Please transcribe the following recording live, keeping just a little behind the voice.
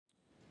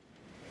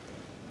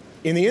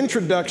In the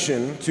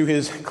introduction to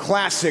his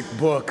classic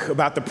book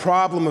about the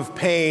problem of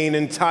pain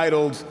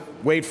entitled,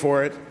 wait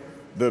for it,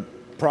 The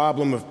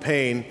Problem of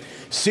Pain,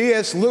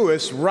 C.S.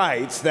 Lewis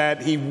writes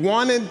that he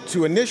wanted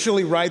to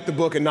initially write the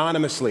book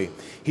anonymously.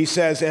 He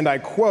says, and I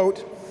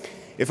quote,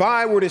 "If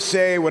I were to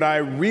say what I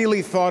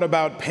really thought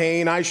about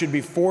pain, I should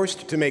be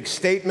forced to make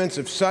statements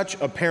of such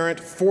apparent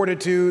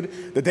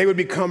fortitude that they would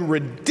become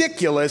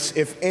ridiculous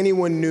if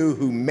anyone knew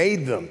who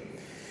made them."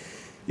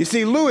 You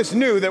see, Lewis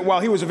knew that while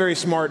he was a very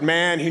smart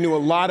man, he knew a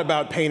lot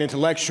about pain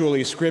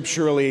intellectually,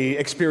 scripturally,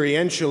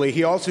 experientially,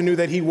 he also knew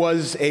that he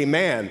was a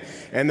man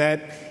and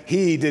that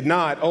he did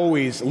not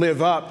always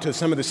live up to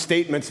some of the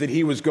statements that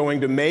he was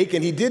going to make,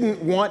 and he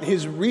didn't want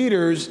his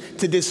readers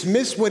to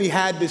dismiss what he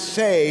had to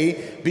say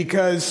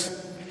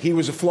because he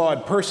was a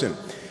flawed person.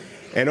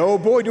 And oh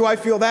boy, do I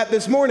feel that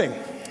this morning.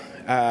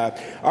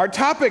 Our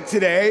topic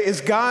today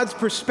is God's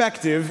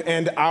perspective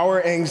and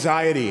our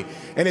anxiety.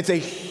 And it's a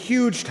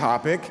huge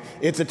topic.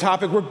 It's a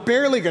topic we're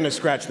barely going to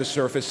scratch the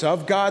surface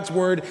of. God's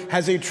word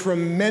has a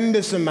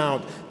tremendous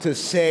amount to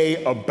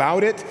say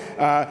about it.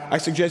 I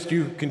suggest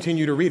you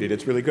continue to read it.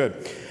 It's really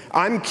good.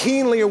 I'm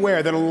keenly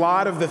aware that a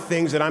lot of the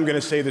things that I'm going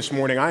to say this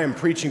morning, I am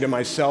preaching to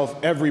myself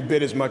every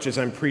bit as much as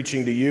I'm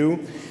preaching to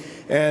you.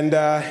 And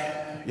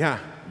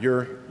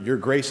your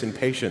grace and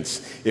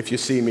patience if you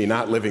see me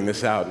not living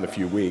this out in a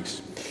few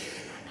weeks.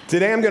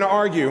 Today I'm going to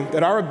argue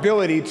that our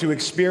ability to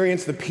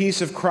experience the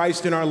peace of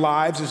Christ in our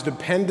lives is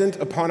dependent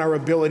upon our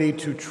ability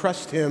to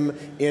trust Him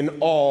in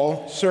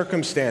all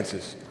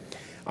circumstances.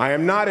 I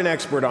am not an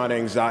expert on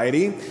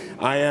anxiety.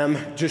 I am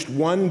just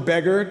one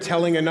beggar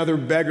telling another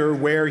beggar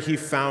where he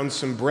found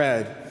some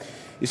bread.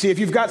 You see, if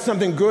you've got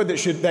something good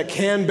that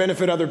can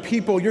benefit other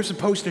people, you're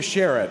supposed to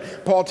share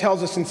it. Paul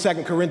tells us in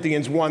 2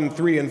 Corinthians 1,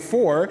 3, and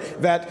 4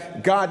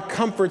 that God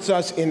comforts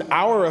us in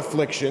our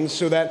afflictions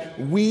so that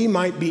we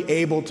might be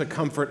able to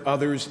comfort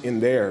others in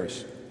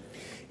theirs.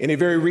 In a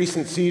very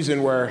recent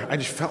season where I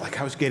just felt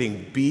like I was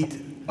getting beat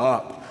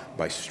up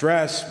by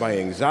stress, by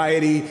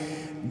anxiety,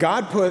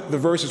 God put the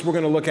verses we're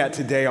going to look at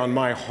today on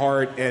my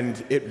heart,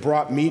 and it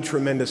brought me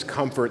tremendous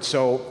comfort.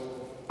 So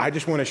I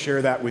just want to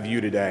share that with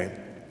you today.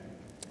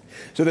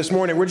 So this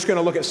morning, we're just going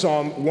to look at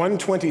Psalm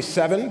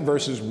 127,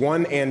 verses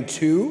 1 and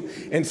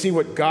 2, and see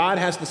what God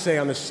has to say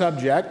on the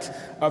subject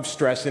of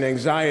stress and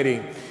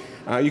anxiety.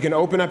 You can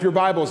open up your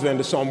Bibles then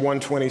to Psalm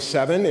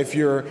 127. If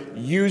you're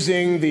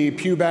using the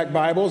Pewback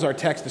Bibles, our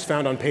text is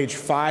found on page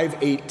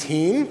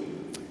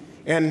 518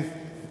 and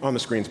on the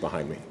screens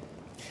behind me.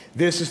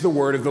 This is the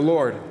word of the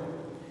Lord.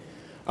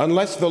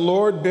 "Unless the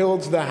Lord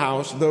builds the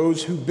house,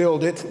 those who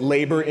build it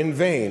labor in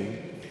vain.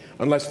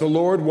 Unless the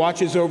Lord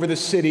watches over the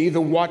city,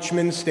 the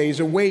watchman stays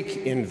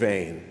awake in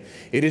vain.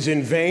 It is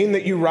in vain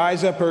that you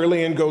rise up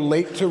early and go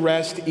late to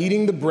rest,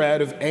 eating the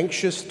bread of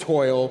anxious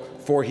toil,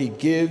 for he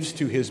gives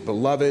to his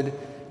beloved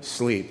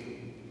sleep."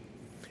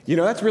 You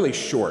know, that's really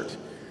short.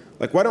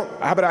 How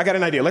about I got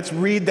an idea. Let's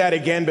read that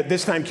again, but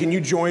this time, can you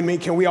join me?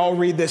 Can we all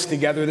read this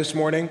together this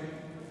morning?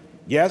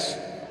 Yes?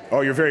 Oh,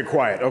 you're very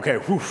quiet. Okay,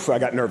 I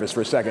got nervous for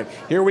a second.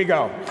 Here we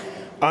go.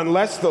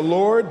 "Unless the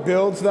Lord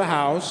builds the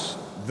house,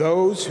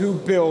 those who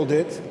build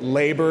it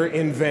labor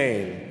in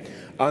vain.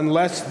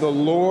 Unless the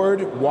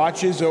Lord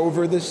watches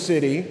over the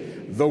city,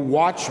 the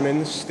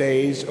watchman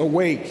stays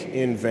awake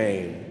in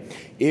vain.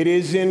 It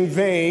is in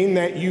vain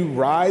that you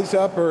rise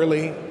up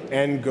early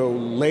and go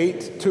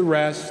late to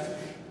rest,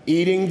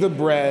 eating the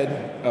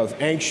bread of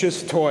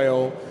anxious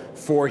toil,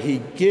 for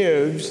he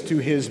gives to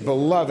his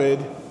beloved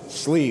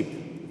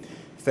sleep."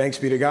 Thanks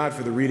be to God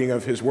for the reading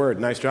of his word.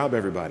 Nice job,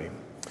 everybody.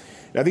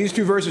 Now, these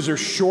two verses are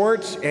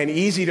short and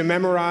easy to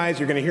memorize.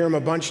 You're going to hear them a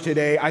bunch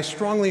today. I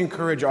strongly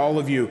encourage all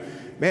of you,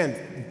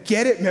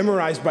 get it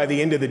memorized by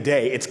the end of the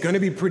day. It's going to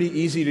be pretty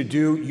easy to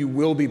do. You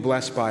will be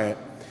blessed by it.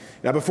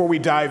 Now, before we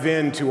dive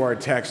into our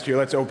text here,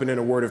 let's open in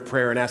a word of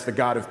prayer and ask the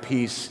God of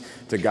peace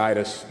to guide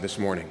us this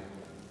morning.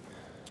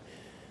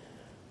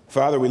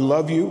 Father, we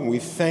love you, and we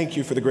thank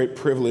you for the great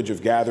privilege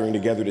of gathering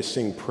together to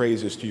sing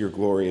praises to your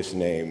glorious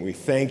name. We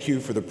thank you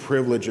for the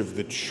privilege of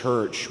the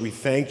church. We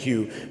thank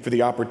you for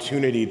the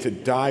opportunity to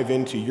dive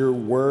into your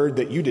word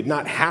that you did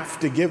not have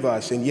to give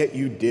us, and yet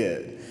you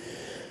did.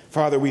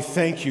 Father, we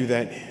thank you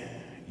that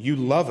you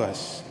love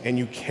us, and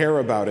you care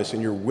about us,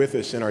 and you're with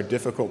us in our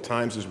difficult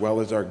times as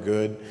well as our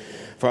good.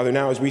 Father,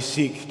 now as we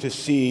seek to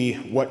see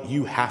what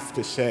you have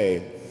to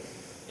say,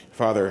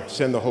 Father,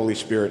 send the Holy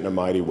Spirit in a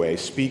mighty way.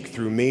 Speak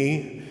through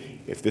me.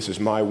 If this is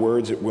my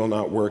words, it will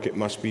not work. It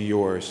must be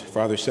yours.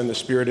 Father, send the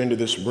Spirit into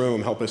this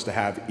room. Help us to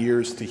have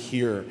ears to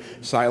hear,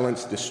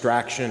 silence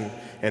distraction,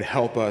 and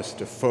help us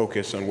to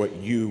focus on what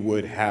you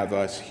would have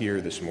us hear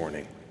this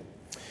morning.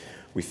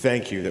 We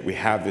thank you that we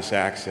have this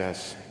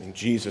access. In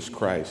Jesus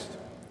Christ,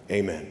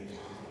 amen.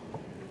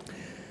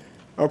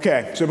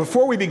 Okay, so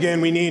before we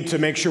begin, we need to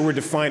make sure we're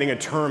defining a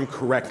term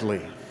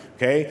correctly.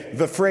 Okay,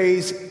 the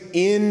phrase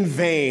 "in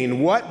vain,"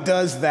 what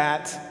does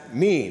that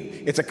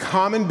mean? It's a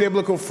common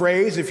biblical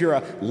phrase. If you're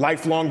a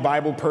lifelong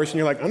Bible person,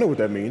 you're like, I know what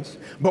that means.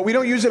 But we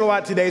don't use it a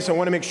lot today, so I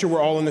want to make sure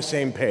we're all on the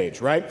same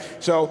page, right?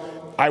 So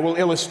I will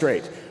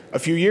illustrate. A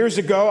few years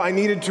ago, I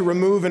needed to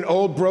remove an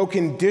old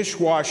broken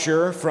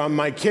dishwasher from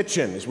my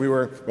kitchen as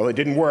it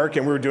didn't work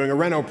and we were doing a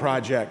reno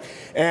project.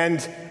 And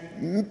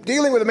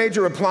dealing with a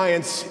major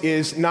appliance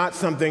is not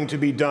something to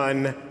be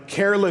done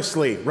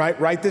carelessly, right?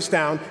 Write this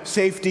down.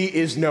 Safety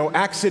is no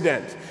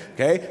accident.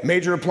 Okay?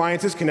 Major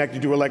appliances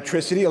connected to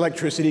electricity.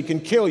 Electricity can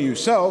kill you.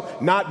 So,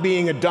 not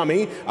being a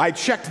dummy, I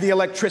checked the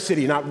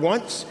electricity not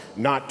once,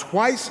 not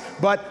twice,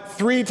 but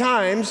 3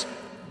 times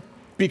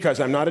because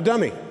I'm not a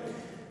dummy.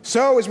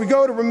 So, as we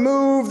go to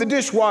remove the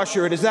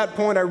dishwasher, it is that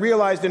point I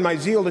realized in my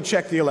zeal to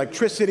check the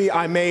electricity,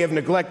 I may have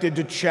neglected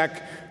to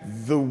check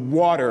the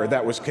water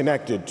that was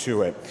connected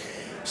to it.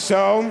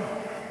 So,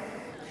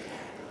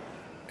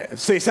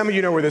 see, some of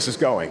you know where this is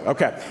going.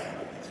 Okay.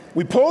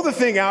 We pull the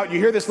thing out, you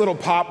hear this little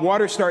pop,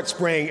 water starts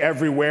spraying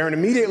everywhere, and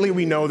immediately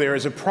we know there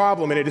is a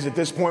problem, and it is at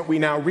this point we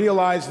now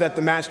realize that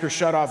the master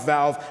shutoff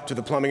valve to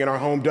the plumbing in our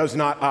home does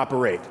not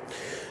operate.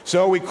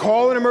 So we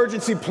call an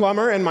emergency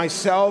plumber, and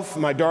myself,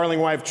 my darling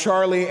wife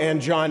Charlie,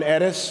 and John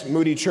Edis,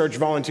 Moody Church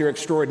volunteer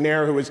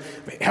extraordinaire who was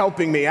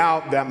helping me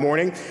out that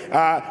morning,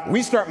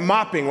 we start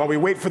mopping while we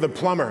wait for the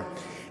plumber.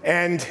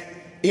 And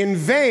in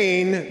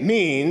vain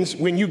means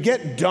when you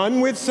get done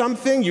with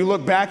something, you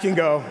look back and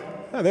go,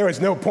 oh, there was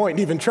no point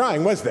in even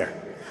trying, was there?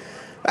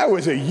 That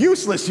was a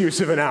useless use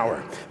of an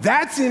hour.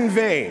 That's in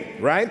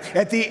vain, right?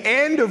 At the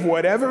end of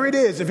whatever it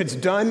is, if it's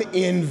done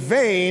in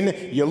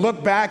vain, you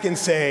look back and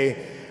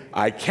say,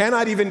 I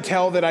cannot even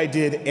tell that I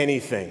did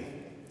anything.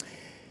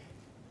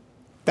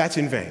 That's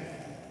in vain.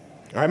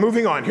 All right,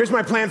 moving on. Here's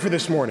my plan for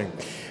this morning.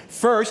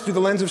 First, through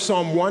the lens of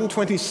Psalm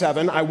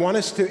 127, I want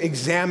us to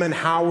examine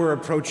how we're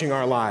approaching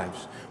our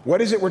lives.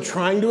 What is it we're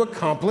trying to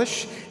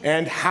accomplish,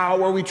 and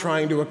how are we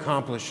trying to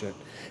accomplish it?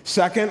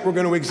 Second, we're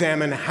going to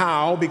examine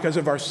how, because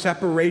of our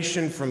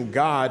separation from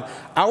God,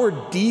 our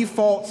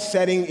default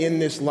setting in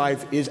this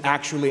life is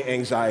actually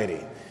anxiety.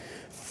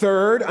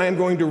 Third, I am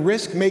going to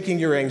risk making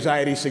your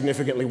anxiety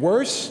significantly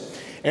worse.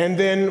 And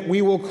then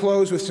we will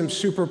close with some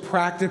super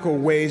practical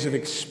ways of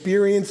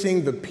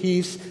experiencing the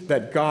peace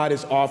that God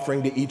is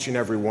offering to each and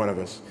every one of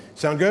us.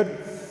 Sound good?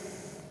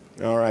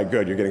 All right,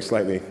 good. You're getting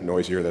slightly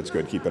noisier. That's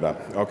good. Keep it up.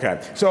 Okay.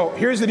 So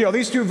here's the deal.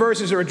 These 2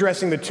 verses are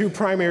addressing the 2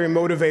 primary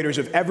motivators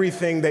of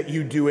everything that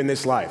you do in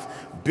this life: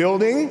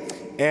 building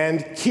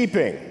and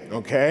keeping.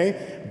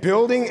 Okay?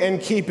 Building and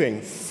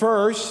keeping.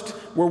 First,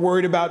 we're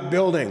worried about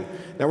building.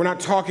 Now, we're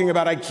not talking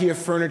about IKEA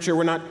furniture.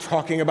 We're not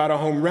talking about a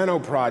home reno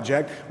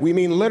project. We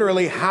mean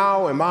literally,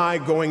 how am I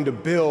going to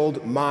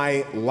build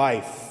my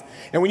life?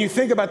 And when you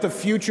think about the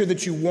future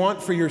that you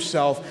want for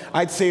yourself,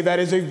 I'd say that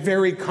is a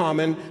very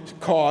common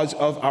cause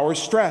of our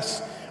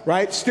stress,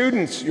 right?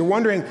 Students, you're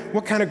wondering,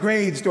 what kind of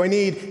grades do I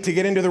need to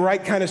get into the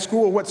right kind of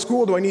school? What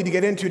school do I need to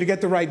get into to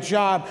get the right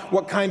job?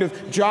 What kind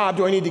of job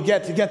do I need to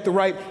get the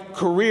right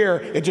career?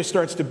 It just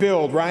starts to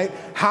build, right?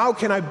 How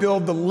can I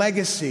build the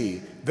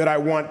legacy that I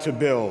want to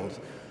build?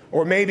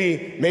 Or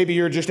maybe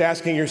you're just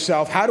asking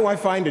yourself, how do I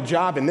find a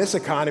job in this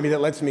economy that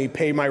lets me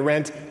pay my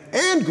rent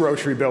and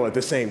grocery bill at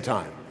the same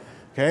time?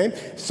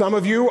 Okay? Some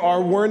of you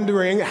are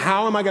wondering,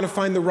 how am I going to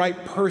find the right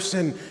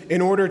person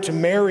in order to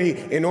marry,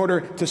 in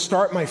order to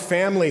start my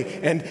family?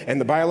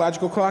 And the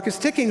biological clock is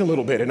ticking a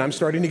little bit, and I'm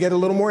starting to get a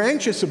little more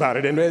anxious about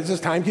it, and as this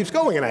time keeps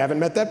going, and I haven't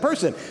met that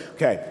person.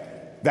 Okay,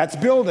 that's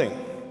building.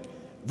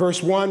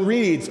 Verse 1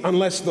 reads,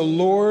 unless the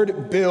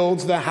Lord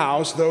builds the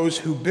house, those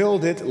who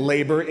build it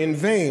labor in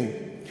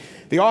vain.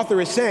 The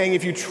author is saying,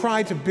 if you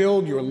try to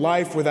build your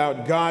life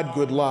without God,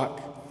 good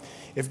luck.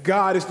 If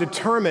God is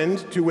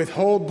determined to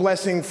withhold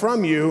blessing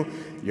from you,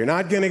 you're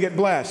not going to get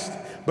blessed.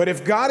 But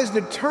if God is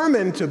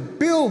determined to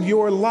build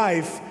your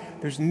life,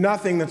 there's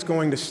nothing that's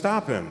going to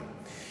stop him.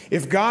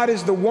 If God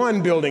is the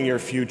one building your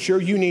future,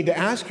 you need to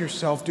ask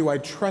yourself, do I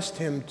trust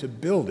him to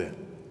build it?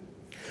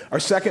 Our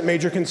second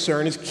major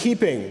concern is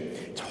keeping.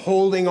 It's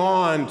holding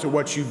on to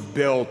what you've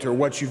built or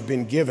what you've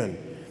been given,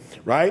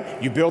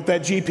 right? You built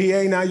that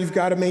GPA, now you've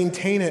got to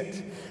maintain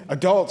it.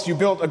 Adults, you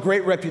built a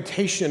great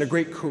reputation, a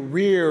great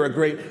career, a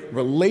great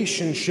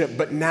relationship,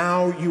 but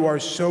now you are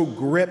so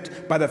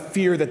gripped by the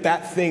fear that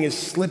that thing is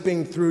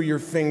slipping through your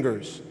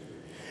fingers.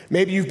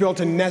 Maybe you've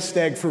built a nest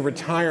egg for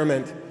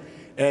retirement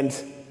and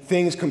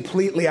things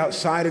completely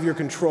outside of your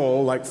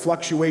control, like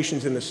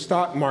fluctuations in the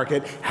stock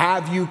market,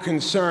 have you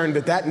concerned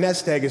that that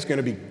nest egg is going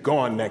to be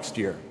gone next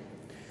year.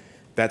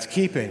 That's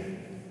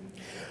keeping.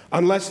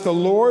 Unless the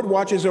Lord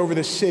watches over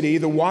the city,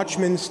 the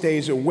watchman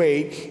stays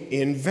awake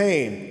in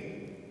vain.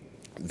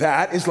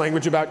 That is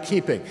language about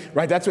keeping,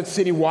 right? That's what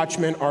city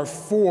watchmen are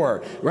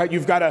for, right?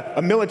 You've got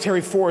a military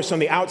force on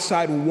the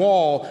outside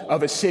wall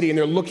of a city, and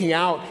they're looking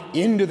out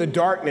into the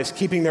darkness,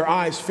 keeping their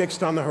eyes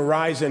fixed on the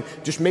horizon,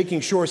 just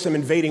making sure some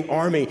invading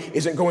army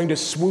isn't going to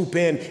swoop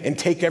in and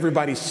take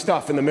everybody's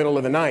stuff in the middle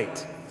of the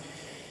night.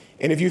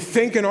 And if you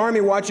think an army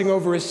watching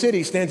over a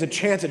city stands a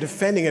chance at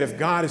defending it if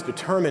God is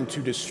determined to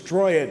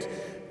destroy it,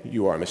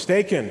 you are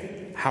mistaken.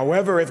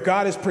 However, if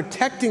God is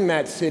protecting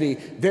that city,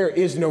 there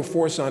is no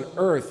force on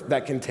earth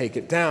that can take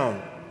it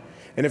down.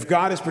 And if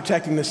God is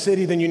protecting the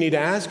city, then you need to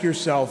ask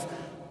yourself,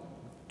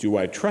 do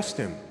I trust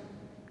him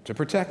to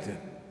protect it?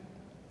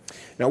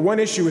 Now, one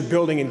issue with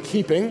building and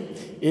keeping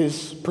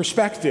is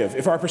perspective.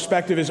 If our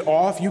perspective is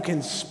off, you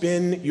can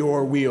spin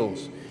your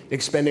wheels,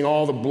 expending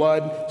all the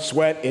blood,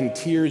 sweat, and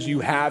tears you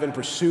have in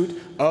pursuit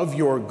of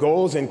your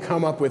goals and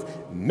come up with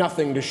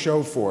nothing to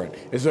show for it,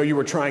 as though you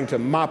were trying to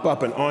mop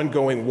up an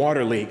ongoing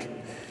water leak.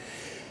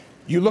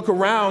 You look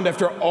around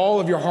after all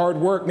of your hard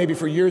work, maybe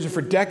for years or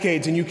for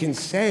decades, and you can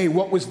say,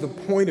 what was the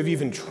point of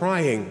even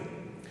trying?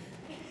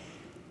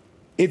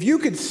 If you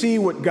could see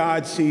what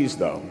God sees,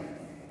 though,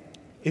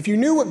 if you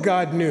knew what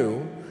God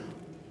knew,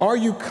 are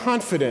you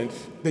confident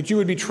that you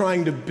would be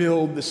trying to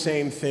build the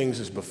same things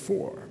as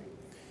before?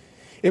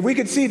 If we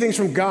could see things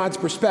from God's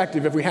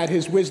perspective, if we had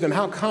His wisdom,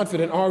 how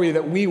confident are we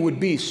that we would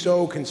be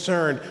so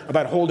concerned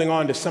about holding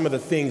on to some of the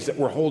things that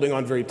we're holding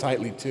on very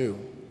tightly to?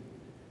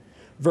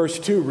 Verse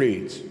 2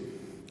 reads,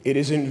 "It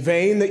is in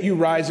vain that you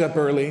rise up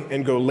early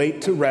and go late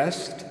to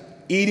rest,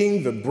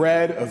 eating the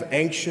bread of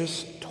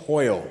anxious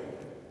toil."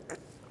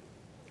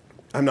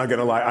 I'm not going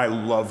to lie, I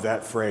love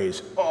that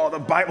phrase. Oh, the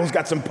Bible's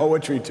got some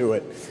poetry to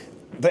it.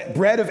 The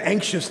bread of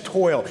anxious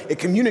toil, it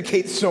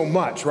communicates so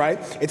much, right?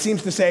 It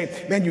seems to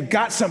say, man, you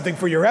got something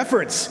for your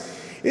efforts.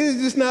 It's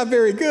just not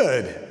very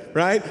good,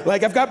 right?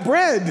 Like, I've got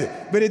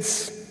bread, but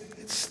it's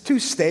too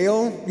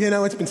stale.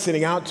 It's been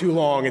sitting out too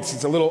long.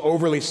 It's a little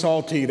overly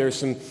salty. There's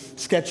some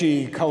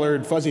sketchy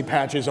colored fuzzy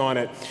patches on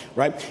it,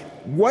 right?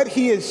 What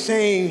he is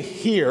saying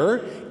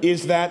here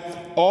is that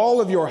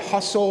all of your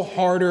hustle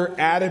harder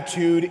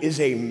attitude is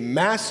a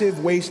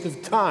massive waste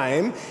of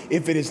time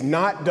if it is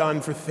not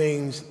done for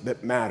things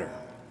that matter.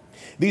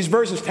 These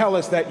verses tell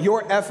us that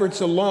your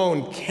efforts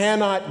alone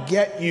cannot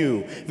get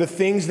you the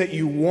things that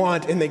you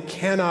want, and they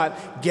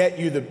cannot get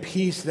you the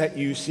peace that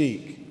you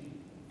seek.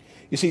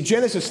 You see,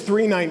 Genesis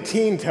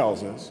 3:19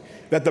 tells us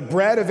that the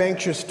bread of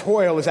anxious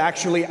toil is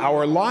actually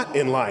our lot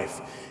in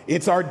life.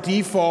 It's our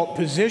default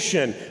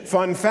position.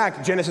 Fun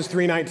fact, Genesis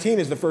 3:19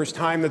 is the first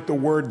time that the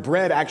word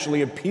bread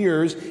actually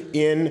appears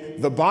in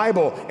the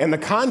Bible. And the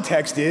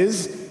context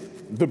is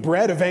the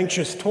bread of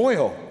anxious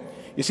toil.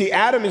 You see,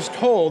 Adam is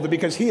told that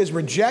because he has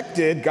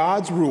rejected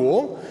God's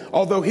rule,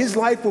 although his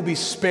life will be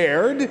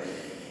spared,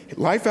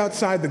 life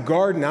outside the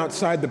garden,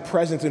 outside the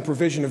presence and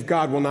provision of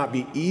God will not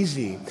be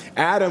easy.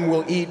 Adam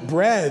will eat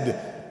bread,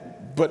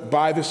 but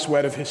by the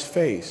sweat of his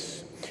face.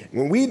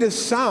 When we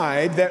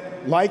decide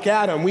that, like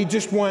Adam, we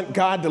just want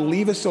God to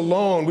leave us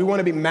alone, we want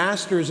to be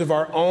masters of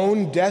our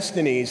own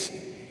destinies,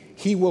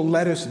 He will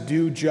let us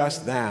do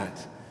just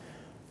that.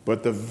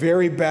 But the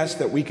very best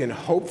that we can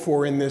hope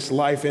for in this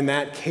life, in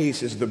that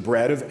case, is the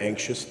bread of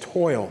anxious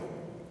toil.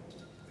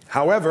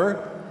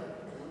 However,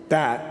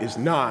 that is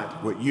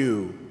not what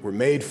you were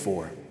made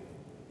for.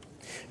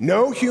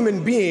 No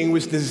human being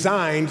was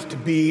designed to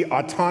be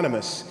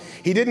autonomous.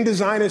 He didn't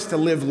design us to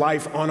live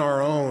life on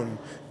our own,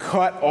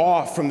 cut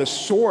off from the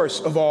source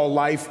of all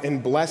life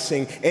and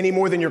blessing, any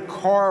more than your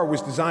car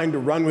was designed to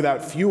run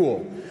without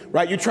fuel,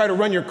 right? You try to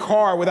run your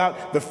car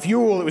without the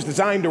fuel it was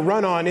designed to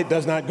run on, it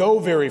does not go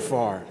very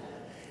far.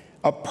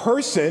 A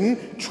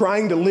person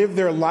trying to live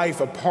their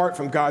life apart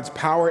from God's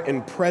power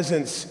and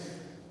presence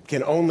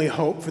can only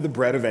hope for the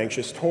bread of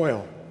anxious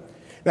toil.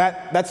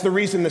 That's the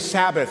reason the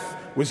Sabbath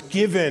was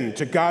given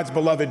to God's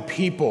beloved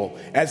people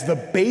as the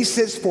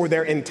basis for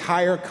their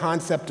entire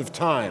concept of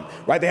time,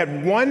 right? They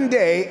had one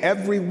day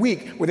every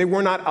week where they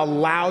were not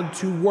allowed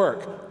to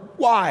work.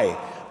 Why?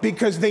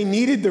 Because they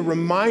needed the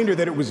reminder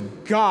that it was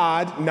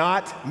God,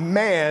 not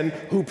man,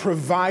 who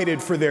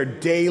provided for their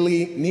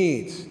daily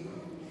needs.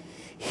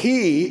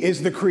 He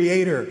is the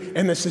creator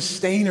and the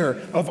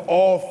sustainer of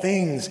all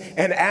things.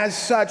 And as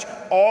such,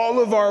 all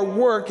of our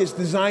work is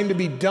designed to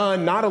be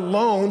done not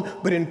alone,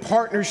 but in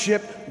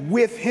partnership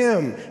with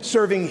Him,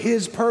 serving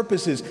His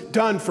purposes,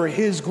 done for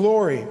His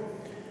glory.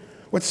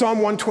 What Psalm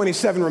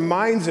 127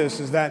 reminds us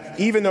is that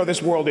even though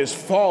this world is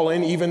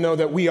fallen, even though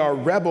that we are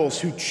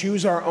rebels who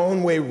choose our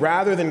own way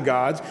rather than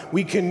God's,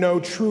 we can know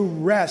true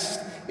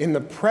rest in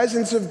the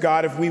presence of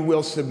God if we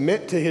will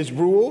submit to His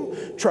rule,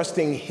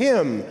 trusting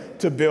Him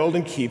to build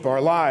and keep our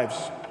lives.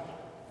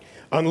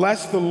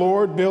 Unless the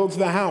Lord builds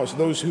the house,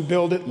 those who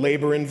build it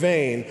labor in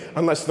vain.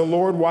 Unless the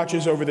Lord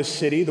watches over the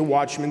city, the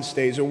watchman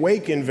stays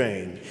awake in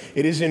vain.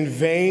 It is in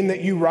vain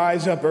that you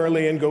rise up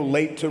early and go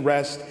late to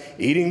rest,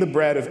 eating the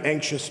bread of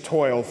anxious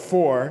toil,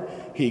 for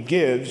He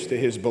gives to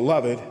His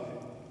beloved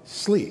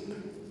sleep.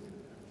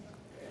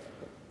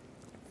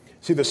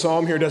 See, the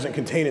psalm here doesn't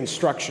contain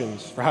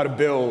instructions for how to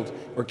build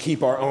or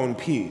keep our own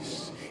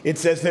peace. It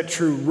says that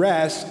true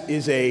rest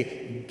is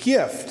a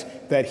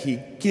gift that He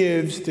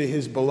gives to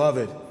His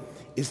beloved.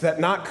 Is that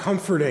not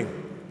comforting?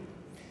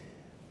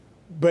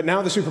 But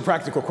now the super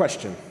practical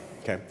question,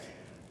 okay?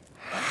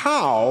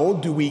 How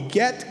do we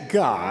get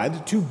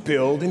God to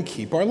build and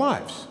keep our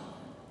lives?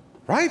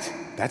 Right?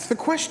 That's the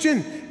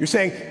question. You're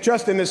saying,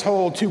 Justin, this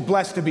whole too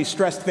blessed to be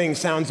stressed thing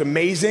sounds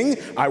amazing.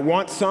 I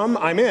want some,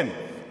 I'm in.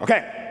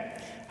 Okay.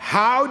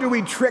 How do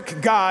we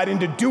trick God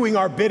into doing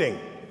our bidding?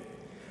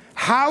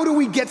 How do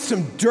we get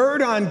some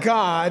dirt on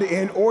God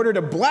in order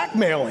to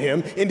blackmail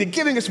Him into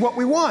giving us what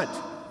we want?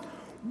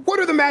 What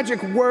are the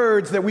magic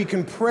words that we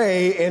can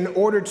pray in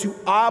order to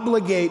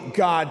obligate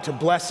God to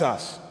bless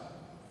us?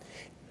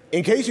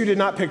 In case you did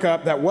not pick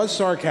up, that was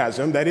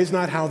sarcasm. That is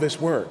not how this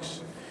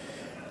works.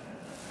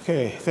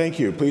 Okay, thank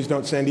you. Please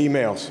don't send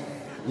emails.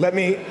 Let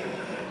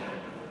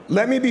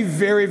me be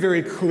very,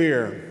 very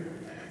clear.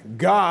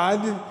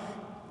 God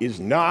is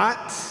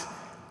not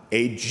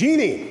a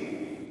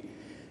genie.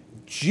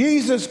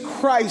 Jesus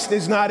Christ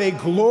is not a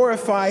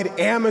glorified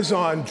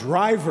Amazon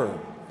driver.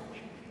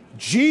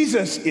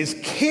 Jesus is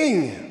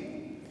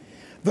King.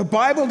 The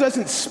Bible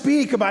doesn't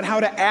speak about how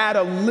to add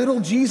a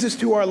little Jesus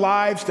to our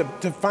lives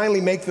to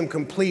finally make them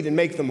complete and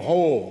make them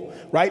whole,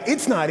 right?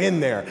 It's not in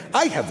there.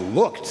 I have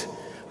looked.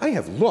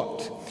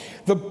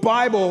 The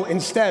Bible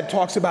instead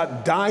talks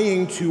about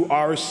dying to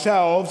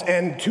ourselves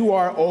and to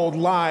our old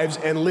lives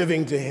and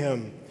living to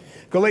Him.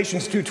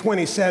 Galatians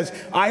 2:20 says,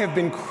 I have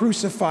been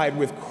crucified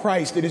with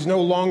Christ. It is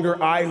no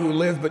longer I who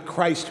live, but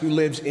Christ who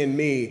lives in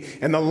me.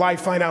 And the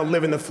life I now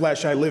live in the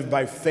flesh, I live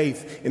by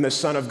faith in the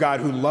Son of God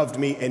who loved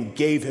me and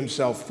gave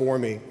Himself for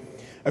me.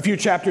 A few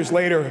chapters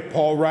later,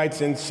 Paul writes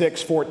in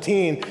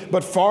 6:14,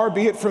 but far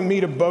be it from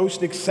me to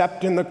boast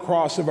except in the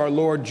cross of our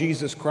Lord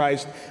Jesus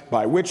Christ,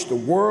 by which the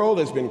world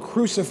has been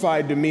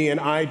crucified to me and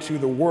I to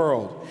the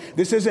world.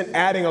 This isn't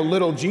adding a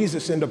little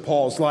Jesus into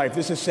Paul's life.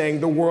 This is saying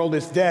the world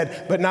is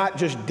dead, but not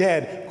just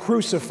dead,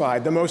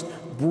 crucified, the most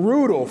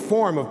brutal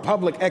form of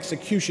public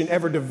execution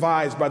ever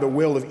devised by the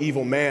will of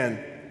evil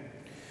man.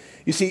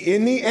 You see,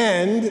 in the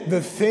end,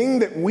 the thing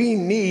that we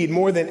need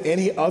more than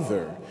any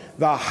other,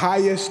 the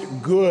highest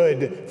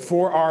good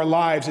for our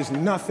lives, is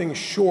nothing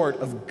short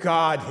of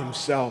God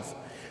Himself,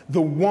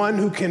 the one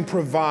who can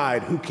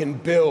provide, who can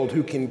build,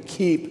 who can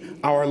keep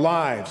our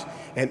lives.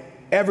 And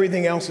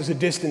everything else is a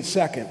distant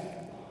second.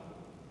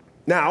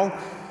 Now,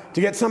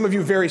 to get some of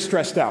you very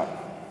stressed out,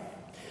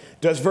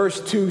 does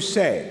verse 2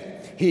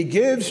 say, He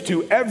gives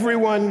to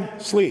everyone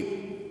sleep?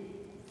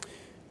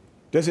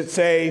 Does it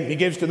say He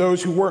gives to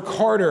those who work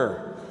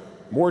harder,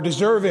 more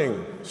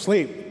deserving,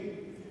 sleep?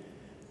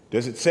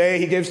 Does it say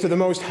He gives to the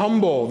most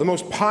humble, the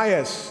most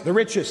pious, the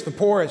richest, the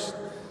poorest,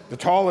 the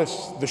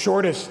tallest, the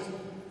shortest?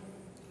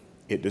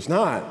 It does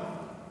not.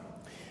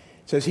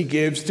 It says He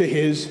gives to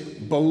His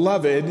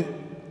beloved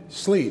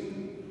sleep.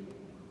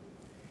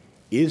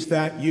 Is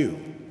that you?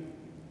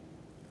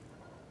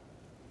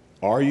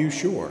 Are you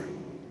sure?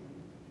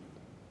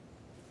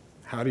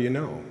 How do you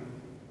know?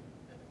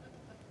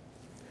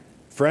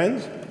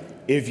 Friends,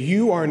 if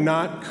you are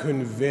not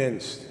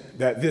convinced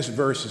that this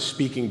verse is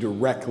speaking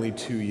directly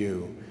to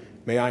you,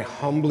 may I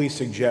humbly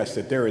suggest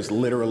that there is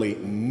literally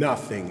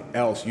nothing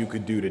else you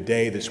could do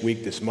today, this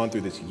week, this month,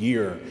 or this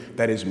year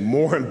that is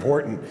more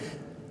important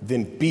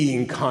than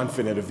being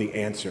confident of the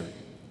answer.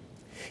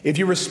 If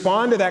you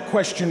respond to that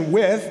question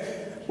with,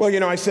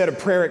 well, I said a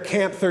prayer at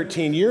camp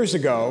 13 years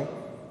ago,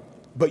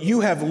 but you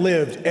have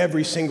lived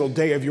every single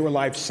day of your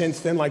life since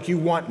then like you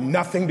want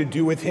nothing to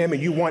do with Him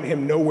and you want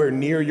Him nowhere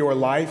near your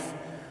life,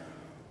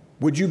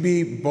 would you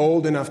be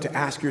bold enough to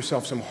ask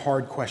yourself some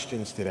hard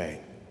questions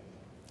today?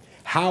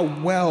 How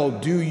well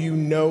do you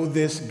know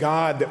this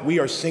God that we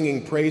are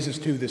singing praises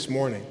to this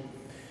morning?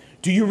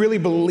 Do you really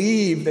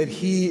believe that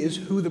He is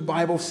who the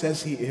Bible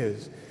says He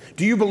is?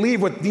 Do you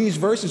believe what these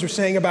verses are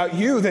saying about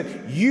you,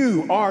 that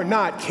you are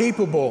not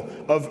capable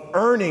of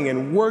earning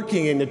and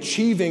working and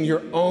achieving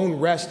your own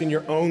rest and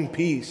your own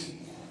peace?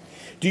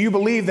 Do you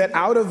believe that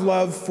out of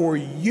love for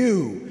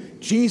you,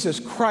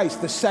 Jesus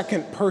Christ, the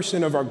second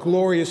person of our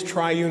glorious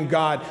triune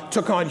God,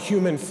 took on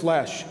human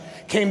flesh,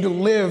 came to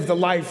live the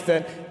life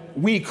that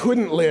we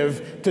couldn't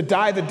live, to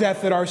die the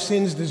death that our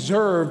sins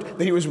deserved,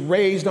 that He was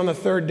raised on the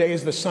third day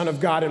as the Son of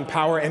God in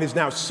power and is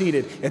now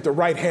seated at the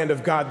right hand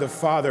of God the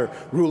Father,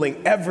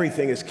 ruling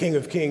everything as King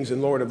of Kings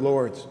and Lord of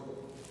Lords?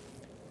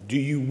 Do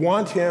you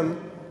want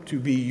Him to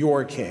be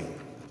your King?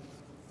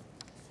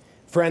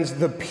 Friends,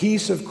 the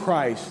peace of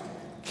Christ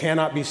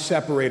cannot be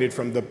separated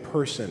from the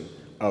person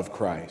of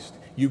Christ.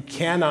 You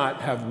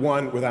cannot have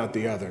one without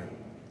the other.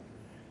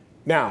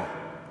 Now,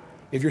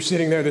 if you're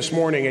sitting there this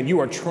morning and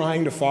you are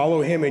trying to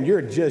follow Him and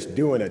you're just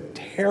doing a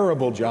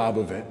terrible job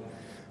of it,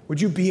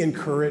 would you be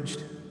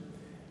encouraged?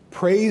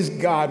 Praise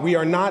God, we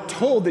are not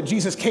told that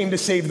Jesus came to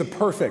save the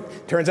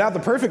perfect. Turns out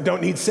the perfect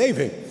don't need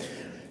saving.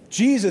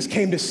 Jesus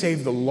came to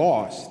save the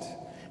lost.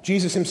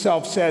 Jesus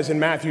Himself says in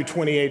Matthew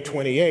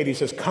 28:28, He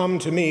says, come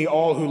to me,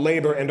 all who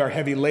labor and are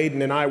heavy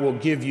laden, and I will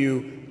give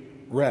you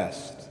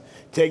rest.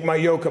 Take my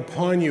yoke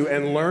upon you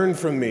and learn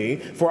from me,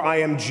 for I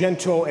am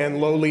gentle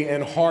and lowly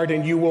in heart,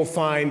 and you will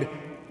find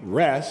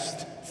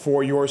rest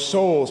for your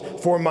souls.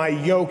 For my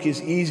yoke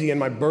is easy and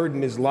my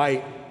burden is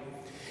light.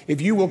 If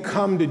you will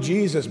come to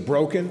Jesus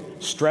broken,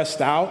 stressed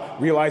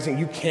out, realizing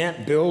you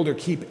can't build or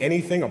keep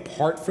anything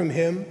apart from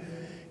Him,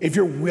 if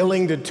you're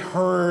willing to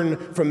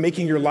turn from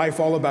making your life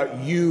all about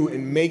you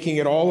and making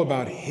it all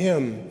about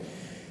Him,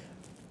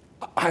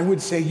 I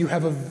would say you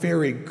have a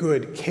very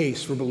good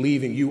case for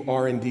believing you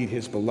are indeed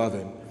His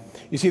beloved.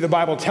 You see, the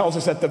Bible tells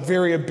us that the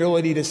very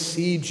ability to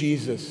see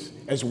Jesus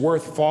as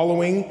worth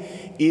following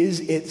is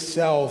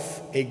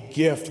itself a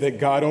gift that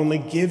God only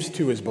gives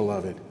to His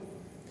beloved.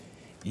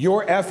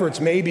 Your efforts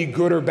may be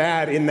good or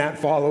bad in that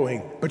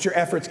following, but your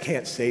efforts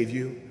can't save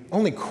you.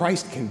 Only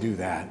Christ can do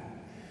that.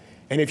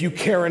 And if you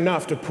care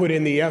enough to put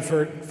in the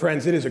effort,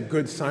 friends, it is a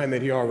good sign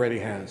that he already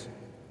has.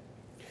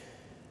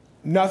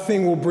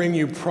 Nothing will bring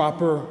you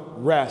proper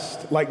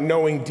rest like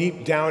knowing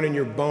deep down in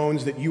your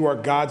bones that you are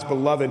God's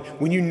beloved.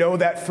 When you know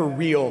that for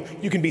real,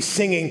 you can be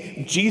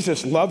singing,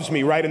 "Jesus loves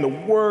me," right? And the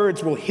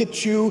words will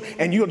hit you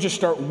and you'll just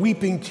start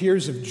weeping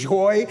tears of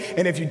joy.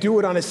 And if you do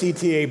it on a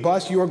CTA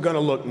bus, you are going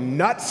to look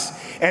nuts.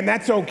 And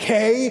that's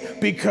okay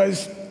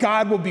because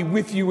God will be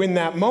with you in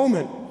that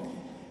moment.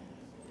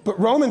 But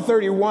Romans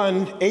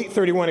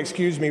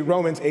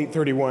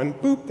 8:31,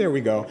 boop, there we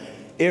go.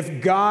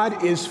 If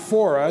God is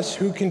for us,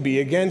 who can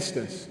be against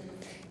us?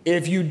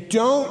 If you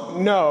don't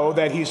know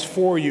that he's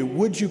for you,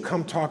 would you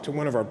come talk to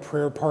one of our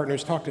prayer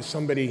partners, talk to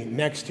somebody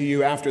next to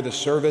you after the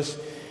service?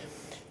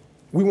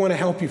 We want to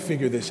help you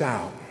figure this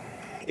out.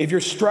 If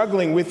you're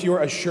struggling with your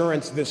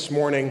assurance this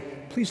morning,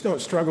 please don't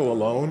struggle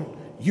alone.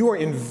 You are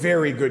in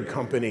very good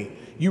company.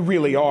 You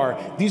really are.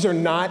 These are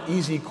not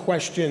easy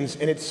questions,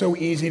 and it's so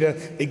easy to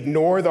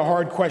ignore the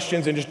hard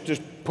questions and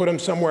just put them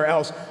somewhere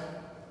else.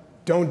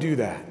 Don't do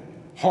that.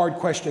 Hard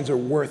questions are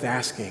worth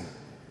asking.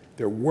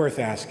 They're worth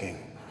asking.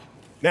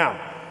 Now,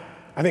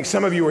 I think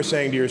some of you are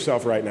saying to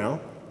yourself right now,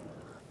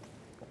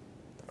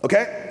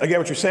 okay, I get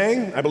what you're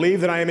saying. I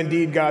believe that I am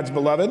indeed God's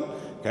beloved.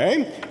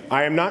 Okay,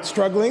 I am not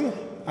struggling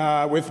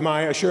with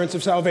my assurance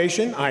of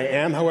salvation. I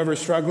am, however,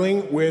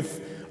 struggling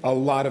with a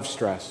lot of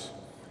stress,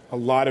 a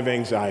lot of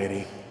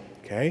anxiety.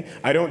 Okay,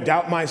 I don't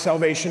doubt my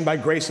salvation by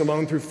grace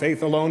alone, through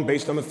faith alone,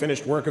 based on the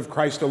finished work of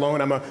Christ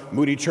alone. I'm a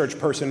Moody Church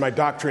person. My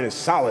doctrine is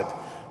solid.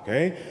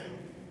 Okay,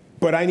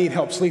 but I need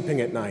help sleeping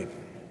at night.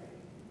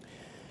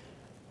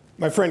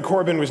 My friend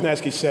Corbin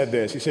Wisniewski said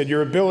this. He said,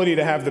 your ability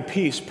to have the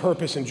peace,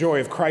 purpose, and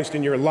joy of Christ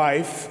in your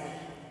life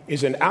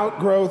is an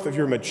outgrowth of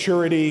your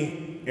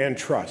maturity and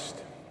trust.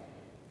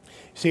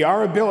 See,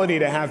 our ability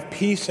to have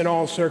peace in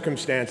all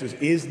circumstances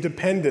is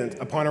dependent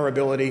upon our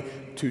ability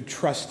to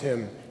trust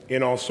him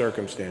in all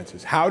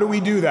circumstances. How do we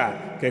do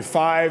that? Okay,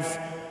 5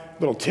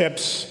 little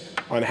tips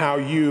on how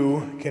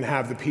you can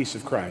have the peace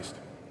of Christ.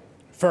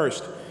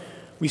 First,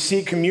 we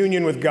seek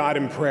communion with God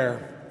in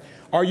prayer.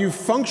 Are you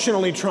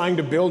functionally trying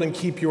to build and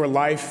keep your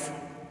life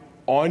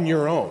on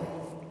your own?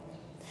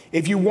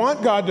 If you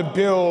want God to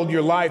build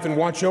your life and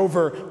watch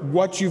over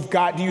what you've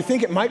got, do you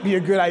think it might be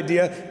a good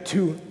idea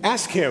to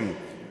ask him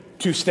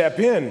to step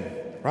in,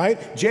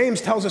 right?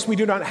 James tells us we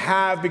do not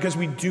have because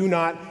we do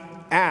not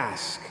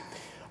ask.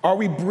 Are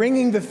we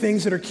bringing the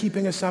things that are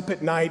keeping us up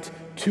at night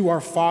to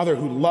our Father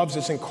who loves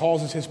us and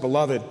calls us his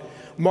beloved?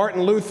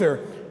 Martin Luther,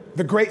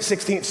 the great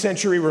 16th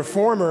century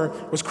reformer,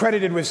 was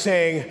credited with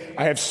saying,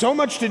 I have so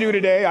much to do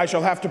today, I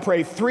shall have to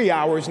pray 3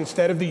 hours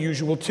instead of the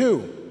usual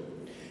 2.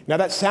 Now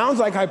that sounds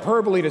like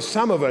hyperbole to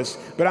some of us,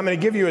 but I'm going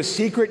to give you a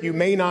secret you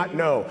may not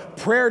know.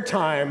 Prayer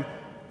time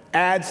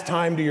adds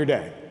time to your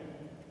day.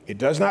 It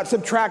does not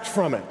subtract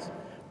from it.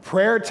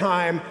 Prayer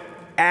time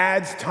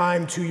adds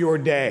time to your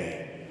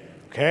day.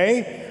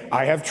 Okay?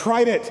 I have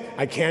tried it.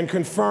 I can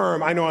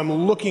confirm. I know I'm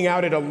looking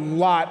out at a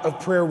lot of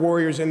prayer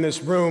warriors in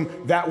this room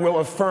that will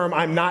affirm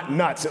I'm not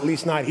nuts, at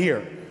least not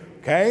here.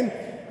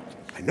 Okay?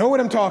 I know what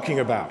I'm talking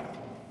about.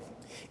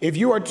 If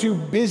you are too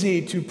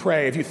busy to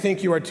pray, if you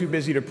think you are too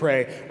busy to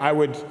pray, I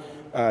would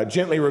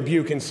gently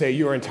rebuke and say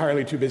you are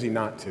entirely too busy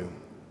not to.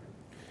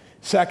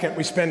 Second,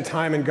 we spend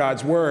time in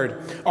God's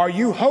Word. Are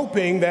you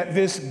hoping that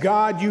this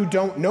God you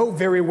don't know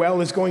very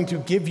well is going to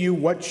give you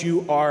what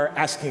you are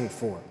asking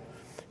for?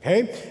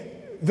 Okay?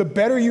 The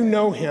better you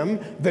know him,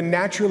 the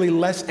naturally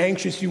less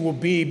anxious you will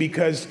be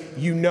because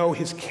you know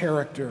his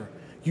character.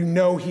 You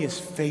know he is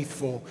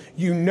faithful.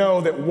 You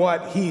know that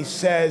what he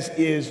says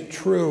is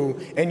true,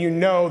 and you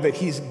know that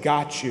he's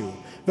got you.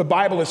 The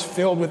Bible is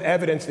filled with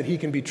evidence that he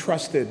can be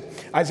trusted.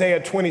 Isaiah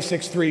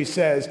 26:3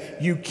 says,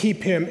 you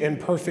keep him in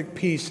perfect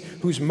peace,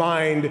 whose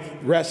mind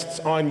rests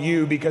on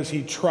you because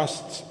he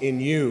trusts in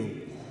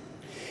you.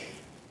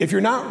 If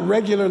you're not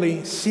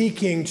regularly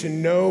seeking to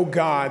know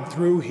God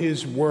through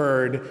his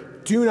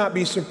word, do not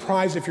be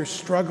surprised if you're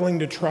struggling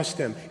to trust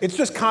him. It's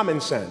just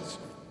common sense.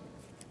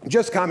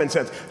 Just common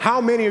sense.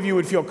 How many of you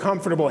would feel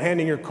comfortable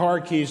handing your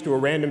car keys to a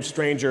random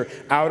stranger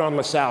out on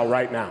LaSalle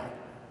right now?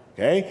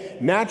 Okay?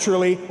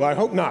 Naturally, well, I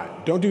hope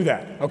not. Don't do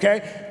that,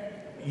 okay?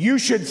 You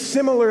should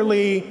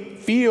similarly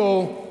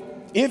feel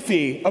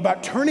iffy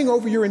about turning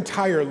over your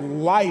entire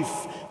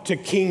life to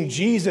King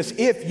Jesus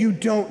if you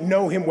don't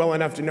know him well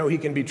enough to know he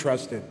can be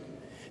trusted.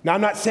 Now,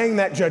 I'm not saying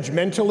that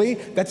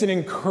judgmentally. That's an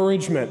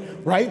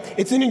encouragement, right?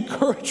 It's an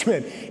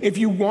encouragement. If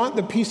you want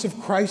the peace of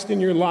Christ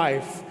in your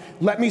life,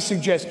 let me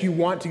suggest you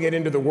want to get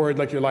into the Word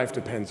like your life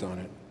depends on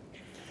it.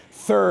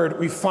 Third,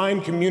 we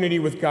find community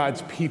with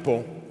God's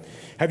people.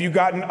 Have you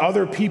gotten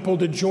other people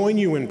to join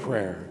you in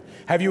prayer?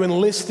 Have you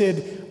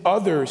enlisted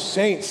other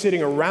saints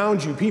sitting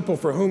around you, people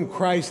for whom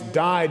Christ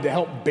died to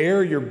help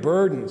bear your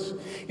burdens?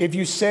 If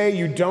you say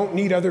you don't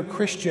need other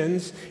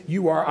Christians,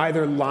 you are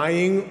either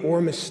lying or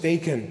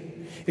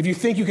mistaken. If you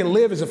think you can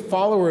live as a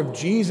follower of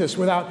Jesus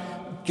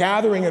without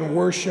gathering in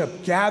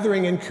worship,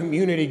 gathering in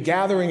community,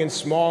 gathering in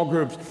small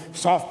groups,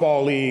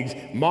 softball leagues,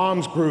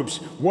 moms groups,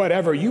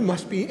 whatever, you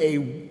must be a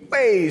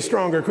way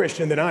stronger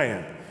Christian than I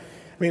am.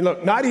 I mean,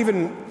 look, not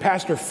even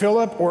Pastor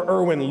Philip or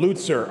Erwin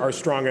Lutzer are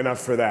strong enough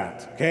for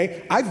that,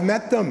 okay? I've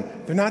met them.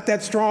 They're not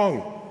that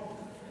strong.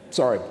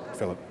 Sorry,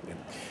 Philip.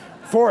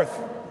 Fourth,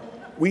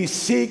 we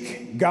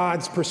seek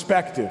God's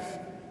perspective.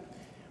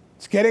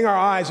 It's getting our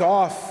eyes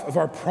off of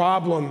our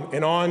problem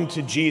and on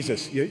to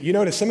Jesus. You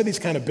notice some of these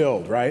kind of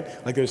build, right?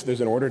 Like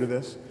there's an order to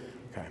this.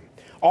 Okay.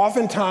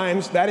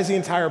 Oftentimes, that is the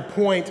entire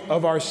point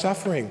of our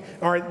suffering,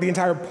 or the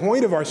entire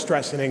point of our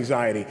stress and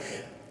anxiety.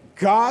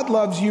 God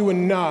loves you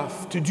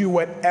enough to do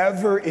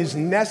whatever is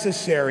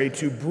necessary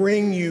to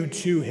bring you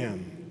to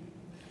him.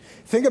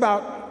 Think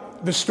about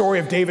the story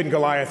of David and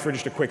Goliath for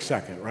just a quick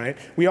second, right?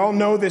 We all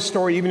know this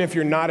story even if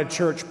you're not a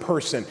church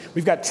person.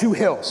 We've got two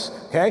hills,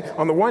 okay?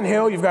 On the one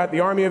hill, you've got the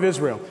army of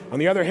Israel. On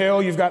the other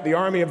hill, you've got the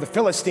army of the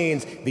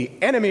Philistines, the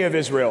enemy of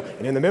Israel.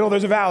 And in the middle,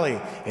 there's a valley.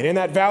 And in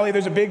that valley,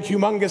 there's a big,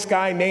 humongous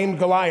guy named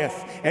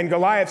Goliath. And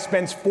Goliath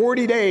spends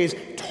 40 days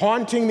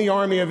taunting the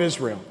army of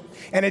Israel.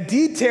 And a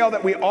detail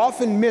that we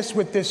often miss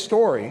with this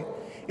story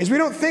is we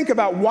don't think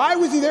about why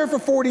was he there for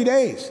 40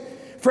 days?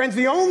 Friends,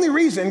 the only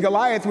reason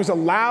Goliath was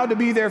allowed to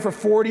be there for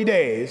 40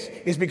 days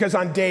is because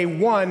on day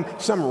one,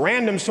 some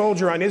random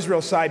soldier on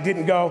Israel's side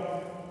didn't go,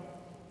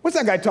 what's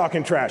that guy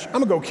talking trash? I'm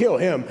gonna go kill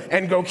him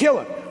and go kill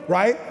him,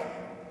 right?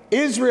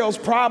 Israel's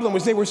problem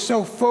was they were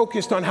so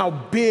focused on how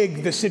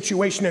big the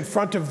situation in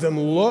front of them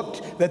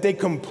looked that they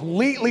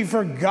completely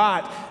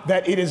forgot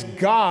that it is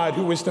God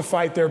who was to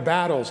fight their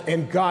battles,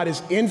 and God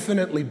is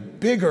infinitely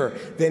bigger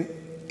than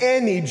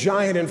any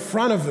giant in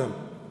front of them.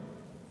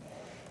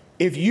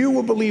 If you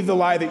will believe the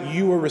lie that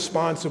you are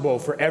responsible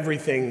for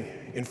everything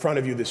in front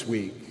of you this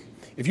week,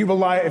 if you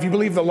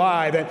believe the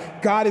lie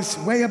that God is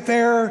way up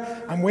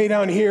there, I'm way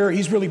down here,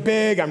 he's really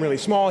big, I'm really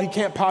small, he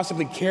can't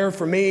possibly care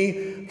for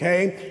me,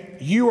 okay?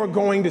 You are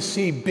going to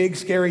see big,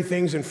 scary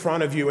things in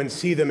front of you and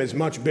see them as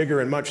much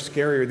bigger and much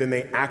scarier than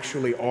they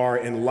actually are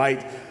in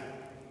light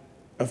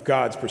of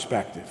God's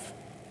perspective.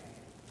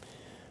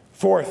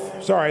 Fifth,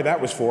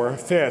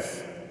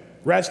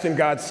 rest in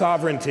God's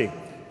sovereignty.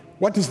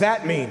 What does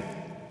that mean?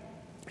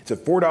 It's a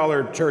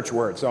 $4 church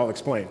word, so I'll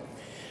explain.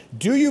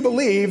 Do you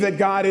believe that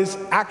God is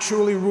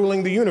actually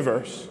ruling the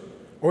universe?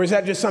 Or is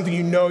that just something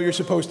you know you're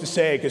supposed to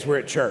say because we're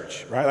at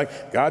church, right?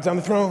 Like, God's on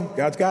the throne,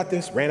 God's got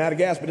this, ran out of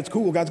gas, but it's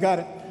cool, God's got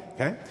it,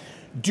 okay?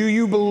 Do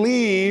you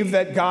believe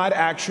that God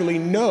actually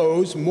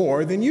knows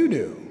more than you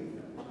do?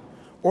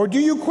 Or do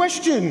you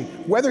question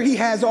whether he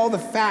has all the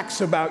facts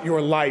about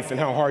your life and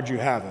how hard you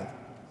have it?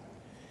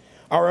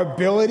 Our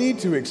ability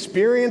to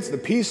experience the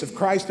peace of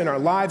Christ in our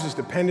lives is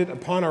dependent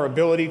upon our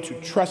ability to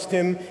trust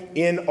him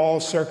in all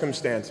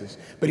circumstances.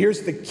 But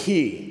here's the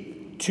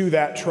key to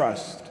that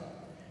trust.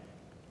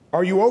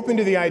 Are you open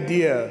to the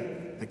idea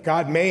that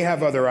God may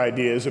have other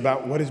ideas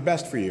about what is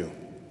best for you?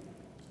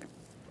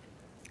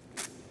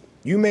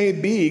 You may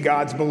be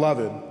God's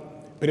beloved,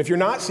 but if you're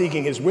not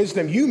seeking his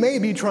wisdom, you may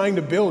be trying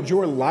to build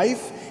your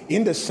life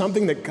into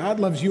something that God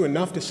loves you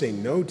enough to say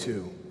no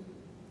to.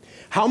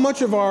 How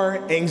much of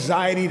our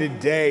anxiety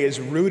today is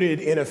rooted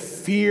in a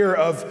fear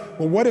of,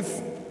 well, what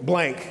if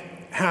blank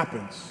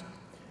happens?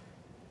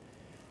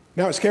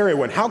 Now, a scary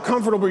one. How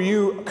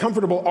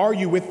comfortable are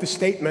you with the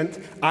statement,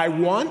 I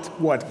want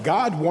what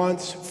God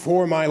wants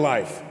for my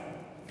life?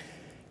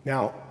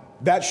 Now,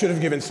 that should have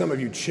given some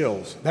of you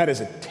chills. That is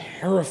a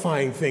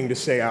terrifying thing to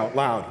say out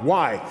loud.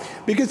 Why?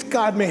 Because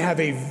God may have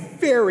a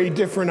very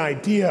different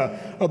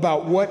idea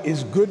about what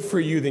is good for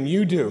you than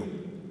you do.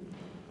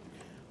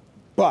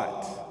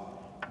 But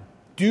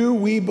do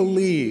we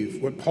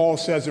believe what Paul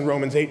says in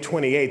Romans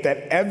 8:28,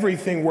 that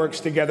everything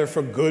works together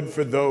for good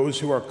for those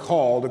who are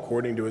called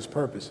according to his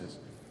purposes?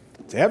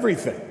 It's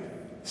everything.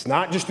 It's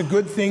not just the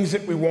good things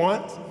that we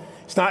want.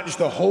 It's not just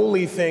the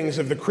holy things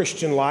of the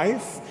Christian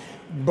life,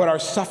 but our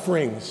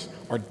sufferings,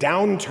 our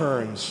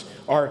downturns,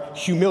 our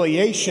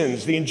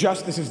humiliations, the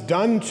injustices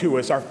done to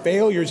us, our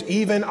failures,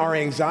 even our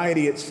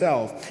anxiety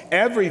itself.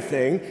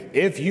 Everything,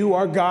 if you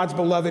are God's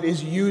beloved,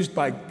 is used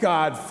by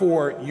God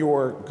for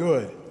your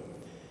good.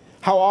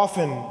 How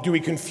often do we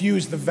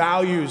confuse the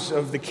values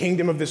of the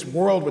kingdom of this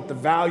world with the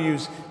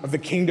values of the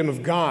kingdom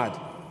of God?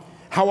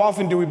 How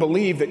often do we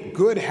believe that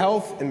good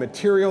health and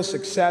material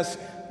success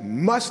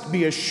must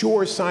be a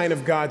sure sign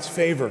of God's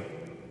favor?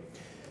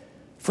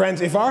 Friends,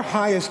 if our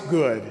highest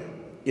good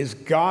is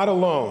God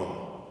alone,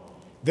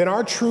 then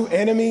our true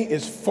enemy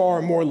is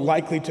far more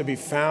likely to be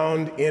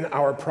found in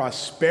our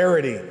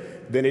prosperity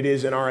than it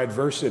is in our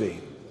adversity.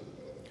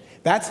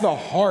 That's the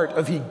heart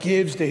of he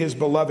gives to his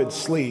beloved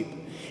sleep.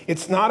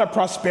 It's not a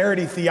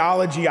prosperity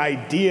theology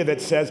idea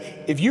that says,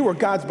 if you were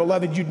God's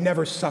beloved, you'd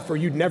never suffer,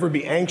 you'd never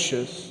be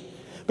anxious.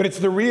 But it's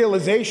the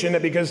realization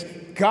that because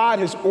God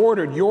has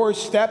ordered your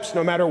steps,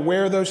 no matter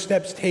where those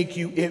steps take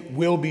you, it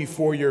will be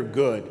for your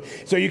good.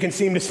 So you can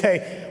seem to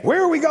say,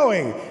 where are we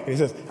going? And he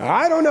says,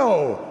 I don't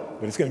know,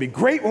 but it's going to be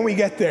great when we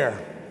get there.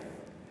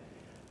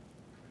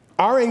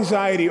 Our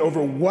anxiety over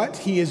what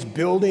he is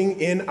building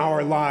in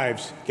our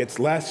lives gets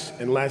less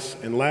and less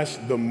and less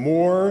the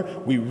more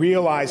we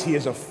realize he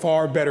is a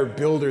far better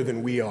builder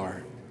than we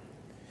are.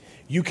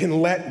 You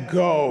can let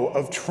go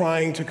of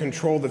trying to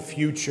control the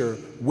future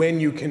when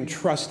you can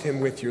trust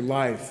him with your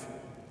life.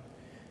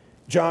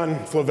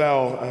 John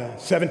Flavel, a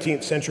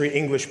 17th century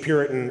English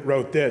Puritan,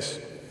 wrote this.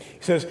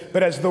 He says,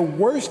 "But as the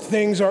worst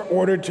things are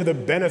ordered to the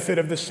benefit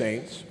of the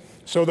saints,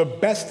 so the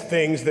best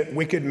things that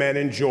wicked men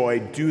enjoy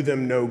do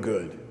them no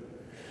good."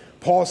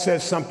 Paul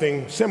says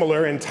something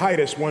similar in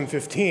Titus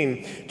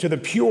 1:15, "To the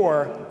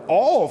pure,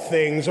 all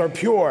things are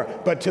pure,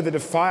 but to the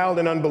defiled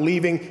and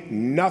unbelieving,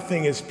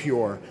 nothing is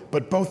pure,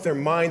 but both their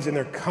minds and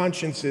their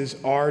consciences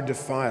are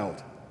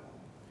defiled."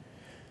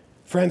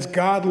 Friends,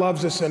 God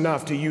loves us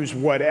enough to use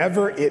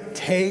whatever it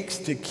takes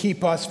to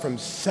keep us from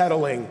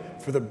settling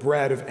for the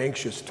bread of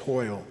anxious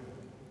toil.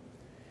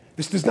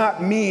 This does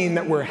not mean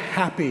that we're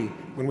happy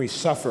when we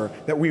suffer,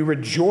 that we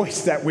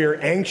rejoice that we're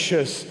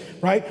anxious,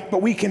 right?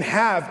 But we can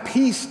have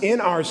peace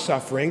in our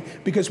suffering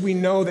because we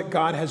know that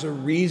God has a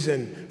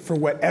reason for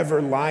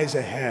whatever lies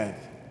ahead.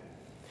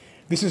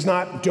 This is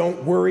not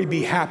don't worry,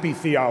 be happy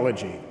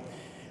theology.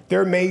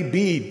 There may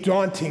be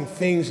daunting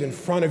things in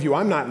front of you.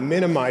 I'm not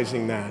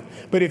minimizing that.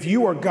 But if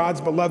you are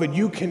God's beloved,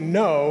 you can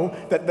know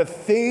that the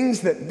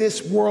things that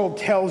this world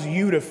tells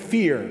you to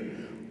fear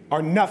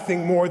are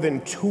nothing more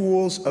than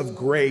tools of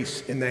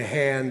grace in the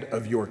hand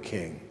of your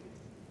King.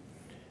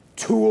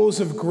 Tools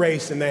of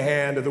grace in the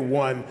hand of the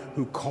one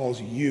who calls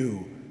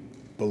you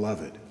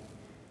beloved.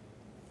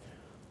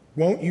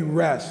 Won't you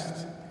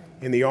rest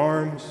in the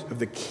arms of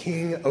the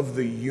King of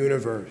the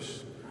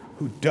universe,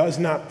 who does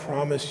not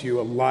promise you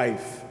a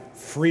life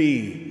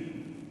free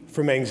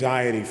from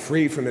anxiety,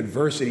 free from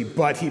adversity,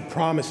 but he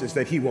promises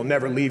that he will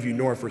never leave you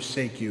nor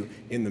forsake you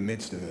in the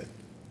midst of it.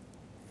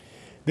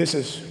 This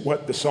is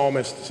what the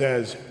psalmist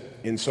says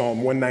in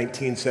Psalm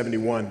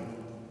 119:71.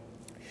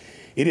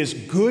 "It is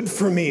good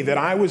for me that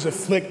I was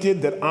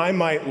afflicted, that I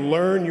might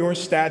learn your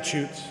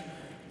statutes.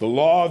 The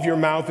law of your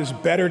mouth is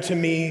better to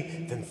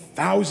me than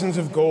thousands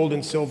of gold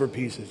and silver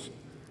pieces."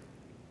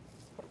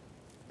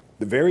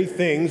 The very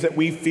things that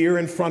we fear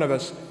in front of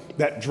us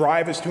that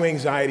drive us to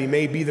anxiety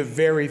may be the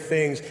very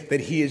things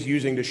that he is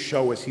using to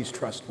show us he's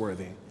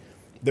trustworthy.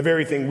 The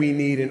very thing we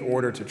need in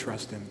order to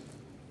trust him.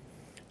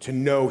 To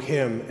know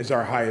him as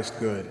our highest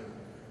good.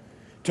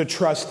 To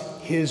trust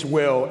his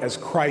will as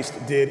Christ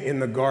did in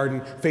the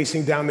garden,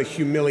 facing down the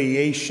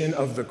humiliation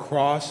of the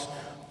cross,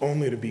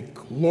 only to be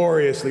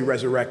gloriously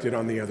resurrected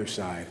on the other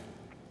side.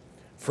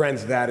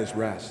 Friends, that is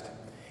rest.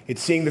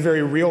 It's seeing the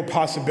very real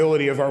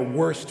possibility of our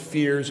worst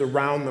fears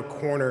around the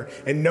corner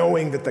and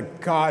knowing that the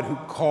God who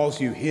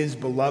calls you his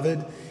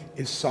beloved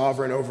is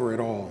sovereign over it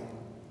all.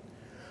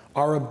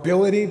 Our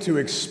ability to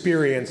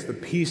experience the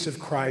peace of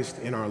Christ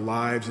in our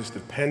lives is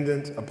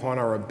dependent upon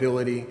our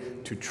ability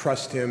to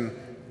trust him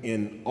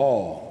in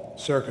all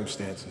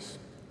circumstances.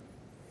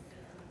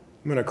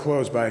 I'm going to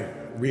close by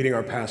reading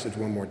our passage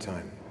one more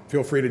time.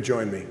 Feel free to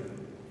join me.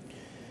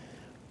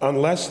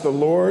 "Unless the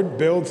Lord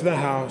builds the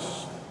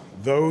house,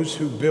 those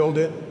who build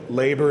it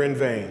labor in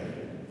vain.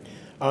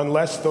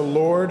 Unless the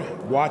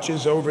Lord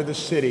watches over the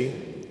city,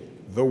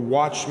 the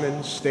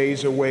watchman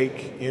stays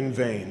awake in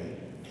vain.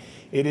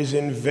 It is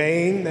in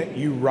vain that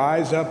you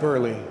rise up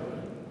early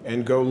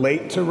and go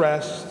late to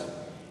rest,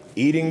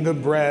 eating the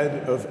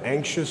bread of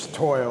anxious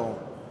toil,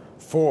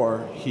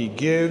 for he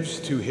gives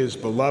to his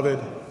beloved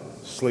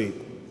sleep."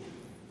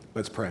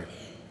 Let's pray.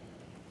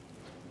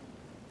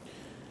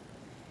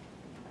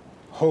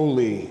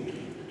 Holy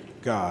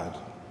God,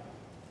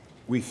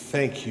 we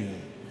thank you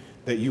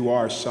that you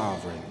are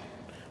sovereign.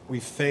 We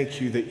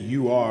thank you that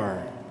you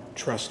are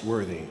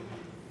trustworthy.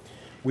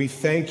 We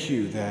thank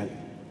you that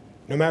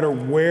no matter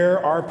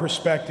where our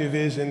perspective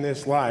is in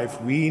this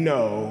life, we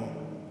know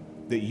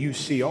that you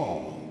see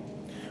all.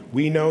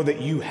 We know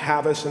that you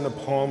have us in the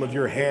palm of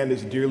your hand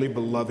as dearly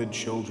beloved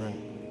children.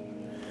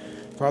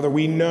 Father,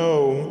 we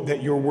know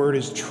that your word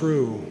is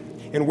true.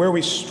 And where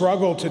we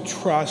struggle to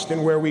trust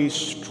and where we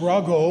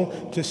struggle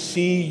to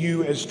see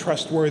you as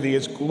trustworthy,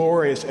 as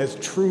glorious, as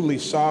truly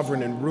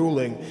sovereign and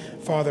ruling,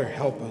 Father,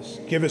 help us.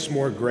 Give us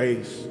more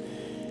grace.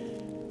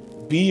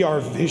 Be our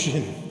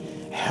vision.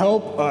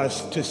 Help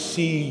us to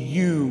see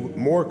you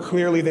more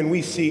clearly than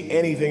we see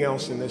anything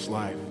else in this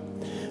life.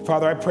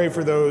 Father, I pray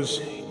for those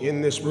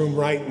in this room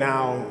right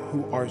now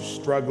who are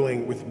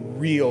struggling with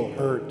real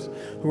hurt,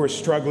 who are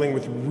struggling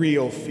with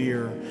real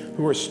fear,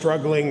 who are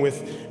struggling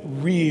with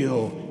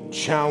real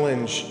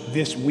challenge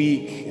this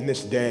week, in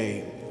this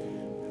day.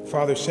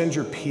 Father, send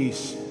your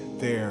peace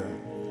there.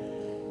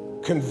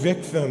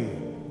 Convict them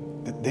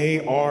that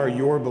they are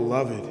your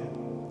beloved.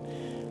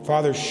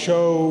 Father,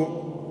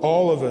 show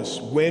all of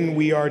us when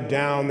we are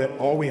down that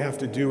all we have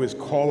to do is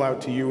call out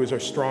to you as our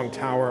strong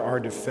tower, our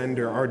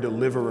defender, our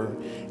deliverer,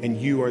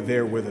 and you are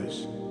there with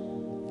us.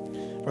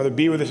 Father,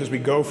 be with us as we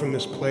go from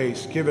this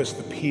place. Give us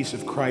the peace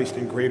of Christ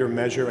in greater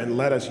measure, and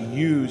let us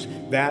use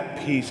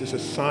that peace as a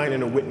sign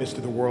and a witness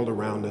to the world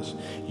around us.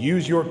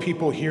 Use your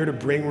people here to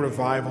bring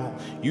revival.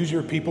 Use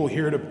your people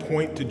here to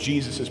point to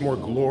Jesus as more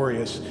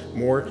glorious,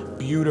 more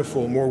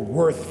beautiful, more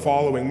worth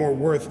following, more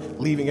worth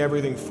leaving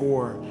everything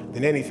for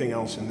than anything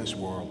else in this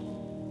world.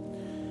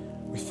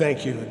 We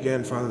thank you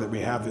again, Father, that we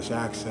have this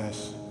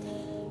access.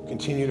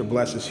 Continue to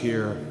bless us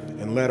here,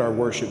 and let our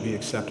worship be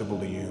acceptable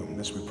to you. And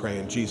this we pray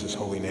in Jesus'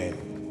 holy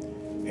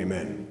name.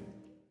 Amen.